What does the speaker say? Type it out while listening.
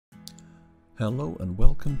Hello and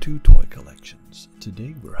welcome to Toy Collections.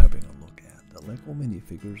 Today we're having a look at the Lego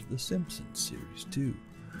Minifigures The Simpsons Series 2.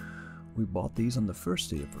 We bought these on the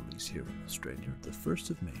first day of release here in Australia, the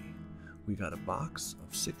 1st of May. We got a box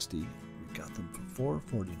of 60. We got them for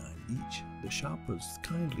 $4.49 each. The shop was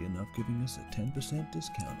kindly enough giving us a 10%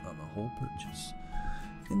 discount on the whole purchase.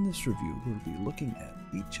 In this review we'll be looking at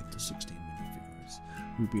each of the 16 minifigures.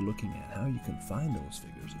 We'll be looking at how you can find those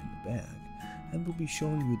figures in the bag, and we'll be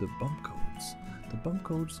showing you the bump codes. The bump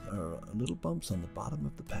codes are little bumps on the bottom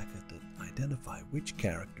of the packet that identify which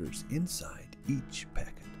characters inside each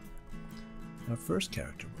packet. Our first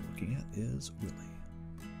character we're looking at is Willie.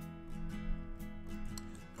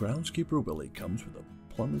 Groundskeeper Willie comes with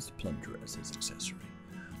a plumber's plunger as his accessory.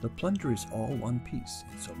 The plunger is all one piece,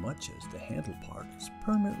 in so much as the handle part is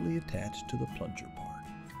permanently attached to the plunger part.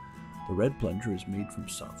 The red plunger is made from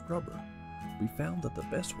soft rubber. We found that the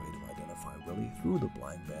best way to identify Willie through the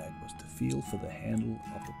blind bag was to feel for the handle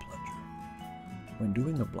of the plunger. When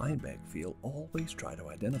doing a blind bag feel, always try to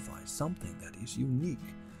identify something that is unique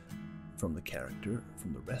from the character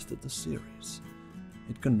from the rest of the series.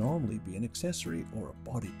 It can normally be an accessory or a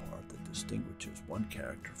body part that distinguishes one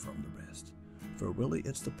character from the rest. For Willie,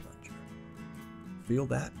 it's the plunger. Feel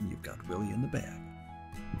that and you've got Willie in the bag.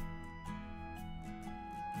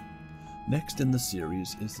 Next in the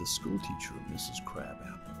series is the schoolteacher, Mrs. Crabapple.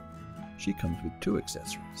 She comes with two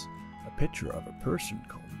accessories, a picture of a person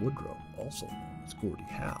called Woodrow, also known as Gordie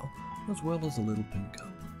Howe, as well as a little pink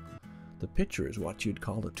cup. The picture is what you'd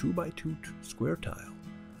call a 2x2 square tile.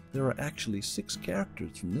 There are actually 6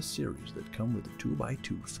 characters from this series that come with a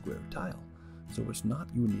 2x2 square tile, so it's not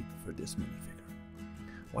unique for this minifigure.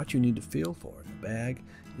 What you need to feel for in the bag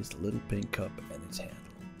is the little pink cup and its handle.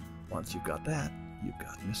 Once you've got that, you've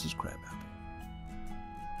got Mrs. Crabapple.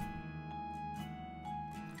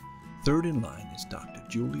 Third in line is Dr.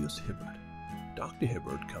 Julius Hibbert. Dr.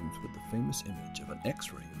 Hibbert comes with the famous image of an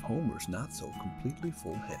X-ray of Homer's not-so-completely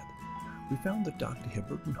full head. We found that Dr.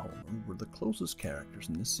 Hibbert and Homer were the closest characters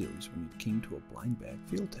in this series when it came to a blind bag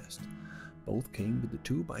field test. Both came with the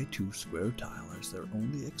 2x2 square tile as their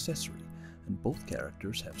only accessory, and both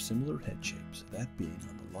characters have similar head shapes, that being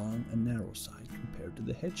on the long and narrow side compared to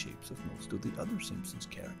the head shapes of most of the other Simpsons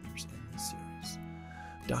characters in this series.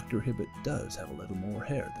 Dr. Hibbert does have a little more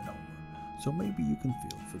hair than Homer, so maybe you can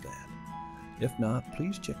feel for that. If not,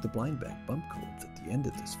 please check the blind bag bump codes at the end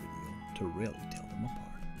of this video to really tell them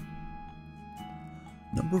apart.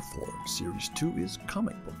 Number 4 in Series 2 is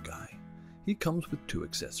Comic Book Guy. He comes with 2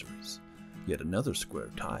 accessories, yet another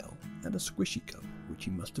square tile, and a squishy cup, which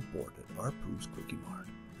he must have bought at Arpoo's Quickie Mart.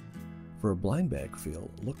 For a blind bag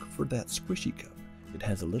feel, look for that squishy cup. It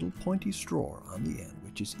has a little pointy straw on the end,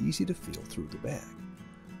 which is easy to feel through the bag.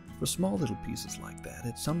 For small little pieces like that,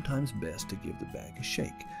 it's sometimes best to give the bag a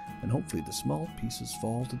shake, and hopefully the small pieces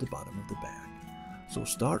fall to the bottom of the bag. So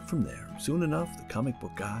start from there. Soon enough, the Comic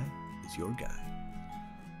Book Guy is your guy.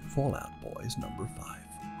 Fallout Boy's number 5.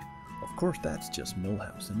 Of course, that's just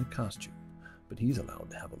Milhouse in a costume, but he's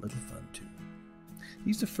allowed to have a little fun too.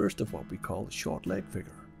 He's the first of what we call a short leg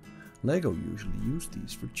figure. Lego usually use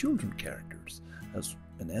these for children characters, as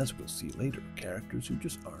we'll see later, characters who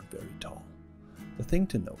just aren't very tall. The thing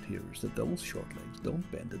to note here is that those short legs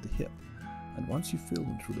don't bend at the hip, and once you feel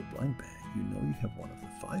them through the blind bag, you know you have one of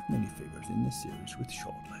the 5 minifigures in this series with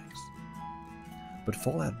short legs. But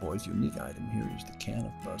Fallout Boy's unique item here is the can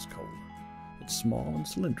of Buzz Cola. It's small and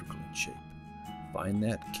cylindrical in shape. Find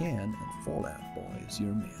that can and Fallout Boy is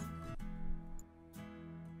your man.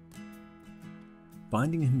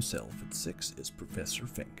 Finding himself at 6 is Professor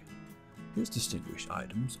Fink. His distinguished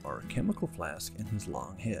items are a chemical flask and his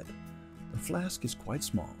long head. The flask is quite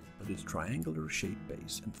small, but its triangular shaped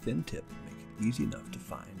base and thin tip make it easy enough to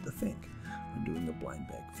find the Fink when doing a blind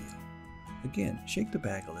bag feel. Again, shake the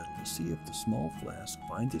bag a little to see if the small flask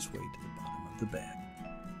finds its way to the bottom of the bag.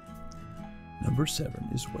 Number 7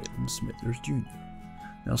 is Waylon Smithers Jr.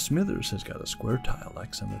 Now Smithers has got a square tile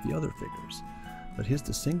like some of the other figures, but his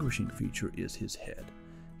distinguishing feature is his head.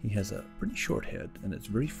 He has a pretty short head and it's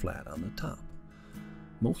very flat on the top.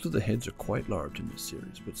 Most of the heads are quite large in this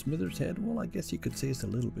series, but Smithers' head, well, I guess you could say it's a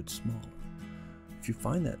little bit smaller. If you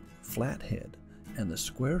find that flat head and the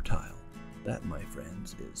square tile, that, my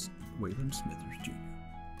friends, is Waylon Smithers Jr.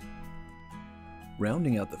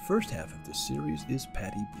 Rounding out the first half of this series is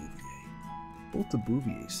Patty Bouvier. Both the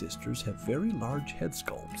Bouvier sisters have very large head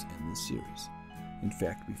sculpts in this series. In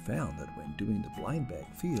fact, we found that when doing the blind bag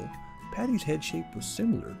feel, Patty's head shape was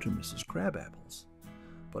similar to Mrs. Crabapple's.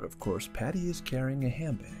 But of course, Patty is carrying a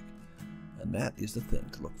handbag, and that is the thing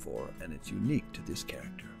to look for, and it's unique to this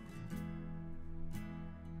character.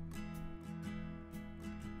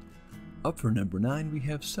 Up for number 9 we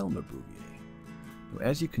have Selma Bouvier. Now,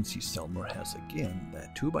 as you can see, Selma has again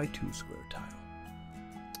that 2x2 square tile.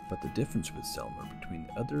 But the difference with Selma between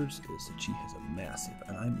the others is that she has a massive,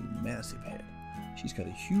 and I mean massive head. She's got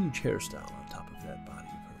a huge hairstyle on top of that body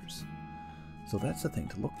of hers. So that's the thing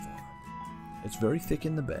to look for. It's very thick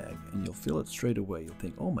in the bag, and you'll feel it straight away. You'll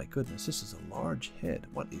think, oh my goodness, this is a large head.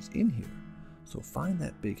 What is in here? So find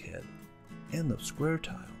that big head and the square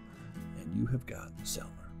tile, and you have got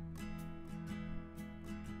Selma.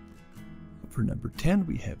 Up for number 10,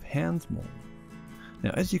 we have Hans Mole.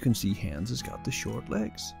 Now, as you can see, Hans has got the short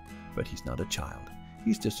legs, but he's not a child.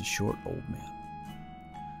 He's just a short old man.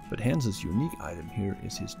 But Hans's unique item here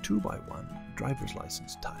is his 2x1 driver's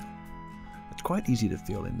license tile. It's quite easy to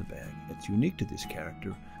fill in the bag. It's unique to this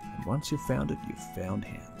character, and once you've found it, you've found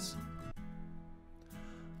Hans.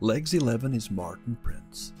 Legs 11 is Martin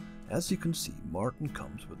Prince. As you can see, Martin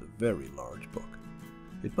comes with a very large book.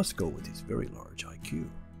 It must go with his very large IQ.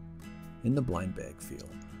 In the blind bag feel,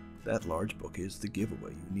 that large book is the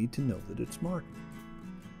giveaway. You need to know that it's Martin.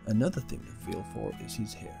 Another thing to feel for is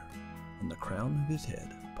his hair. On the crown of his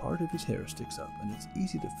head, part of his hair sticks up, and it's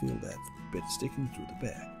easy to feel that bit sticking through the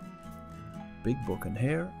bag. Big book and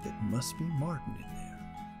hair, it must be Martin in there.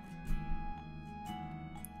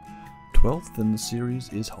 12th in the series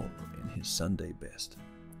is Homer in his Sunday best.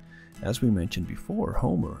 As we mentioned before,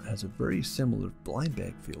 Homer has a very similar blind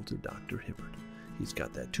bag feel to Dr. Hibbert. He's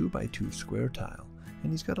got that 2x2 square tile,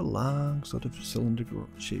 and he's got a long sort of cylindrical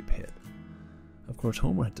shaped head. Of course,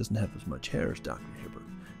 Homer doesn't have as much hair as Dr. Hibbert,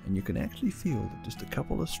 and you can actually feel that just a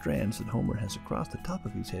couple of strands that Homer has across the top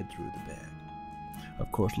of his head through the bag.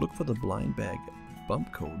 Of course, look for the blind bag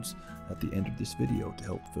bump codes at the end of this video to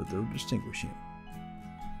help further distinguish him.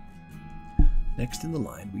 Next in the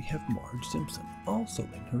line we have Marge Simpson, also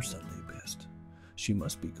in her Sunday best. She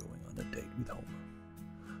must be going on a date with Homer.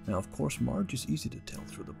 Now, of course, Marge is easy to tell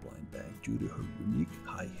through the blind bag due to her unique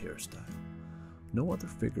high hairstyle. No other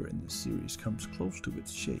figure in this series comes close to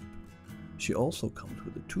its shape. She also comes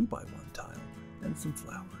with a 2x1 tile and some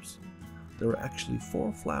flowers. There are actually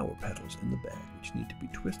 4 flower petals in the bag which need to be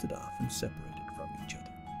twisted off and separated from each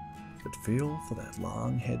other. But feel for that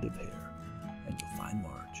long head of hair, and you'll find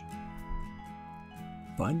Marge.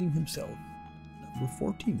 Finding himself, number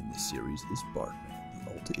 14 in this series is Bartman,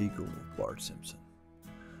 the alter ego of Bart Simpson.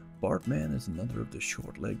 Bartman is another of the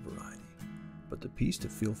short leg variety, but the piece to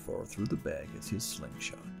feel for through the bag is his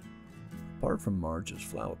slingshot. Apart from Marge's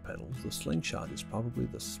flower petals, the slingshot is probably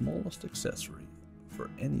the smallest accessory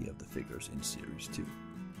for any of the figures in Series 2.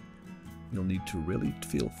 You'll need to really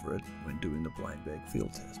feel for it when doing the blind bag feel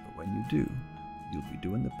test, but when you do, you'll be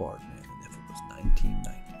doing the Bartman and if it was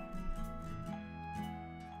 1990.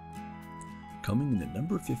 Coming in at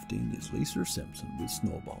number 15 is Lisa Simpson with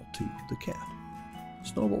Snowball 2, the cat.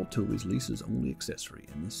 Snowball 2 is Lisa's only accessory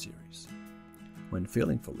in this series. When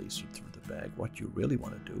feeling for Lisa through the bag, what you really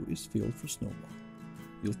want to do is feel for Snowball.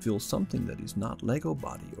 You'll feel something that is not Lego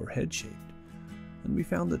body or head shaped, and we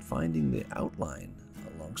found that finding the outline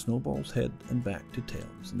along Snowball's head and back to tail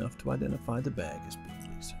was enough to identify the bag as Big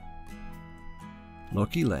Lisa.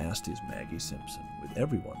 Lucky last is Maggie Simpson, with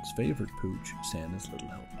everyone's favorite pooch, Santa's little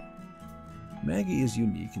helper. Maggie is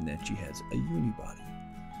unique in that she has a unibody.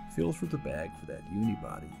 Feel through the bag for that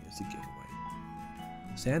unibody as a giveaway.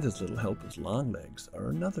 Santa's little helper's long legs are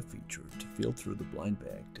another feature to feel through the blind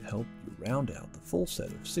bag to help you round out the full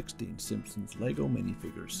set of 16 Simpsons Lego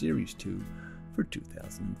Minifigures Series 2 for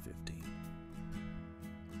 2015.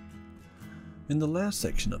 In the last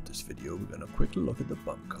section of this video, we're going to quickly look at the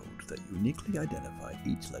bump codes that uniquely identify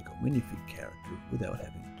each Lego minifig character without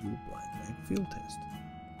having to do a blind bag feel test.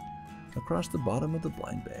 Across the bottom of the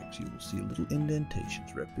blind bags, you will see little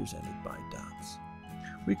indentations represented by dots.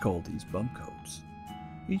 We call these bump codes.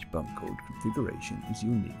 Each bump code configuration is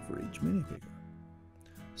unique for each minifigure.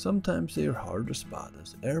 Sometimes they are hard to spot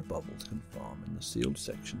as air bubbles can form in the sealed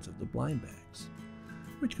sections of the blind bags,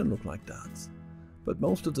 which can look like dots, but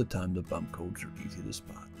most of the time the bump codes are easy to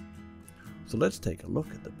spot. So let's take a look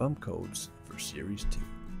at the bump codes for Series 2.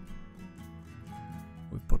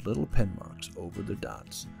 We've put little pen marks over the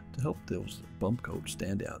dots to help those bump codes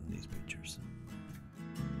stand out in these pictures.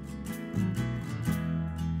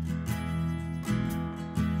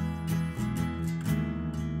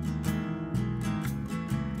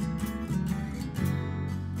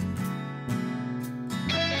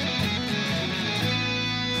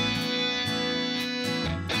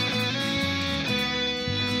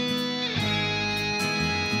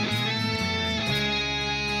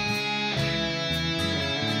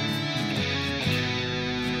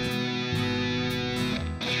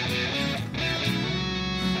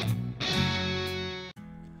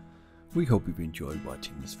 We hope you've enjoyed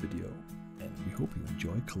watching this video, and we hope you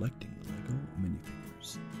enjoy collecting the LEGO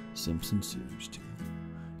Minifigures Simpson Series 2.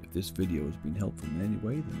 If this video has been helpful in any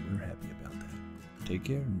way, then we're happy about that. Take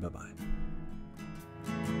care and bye-bye.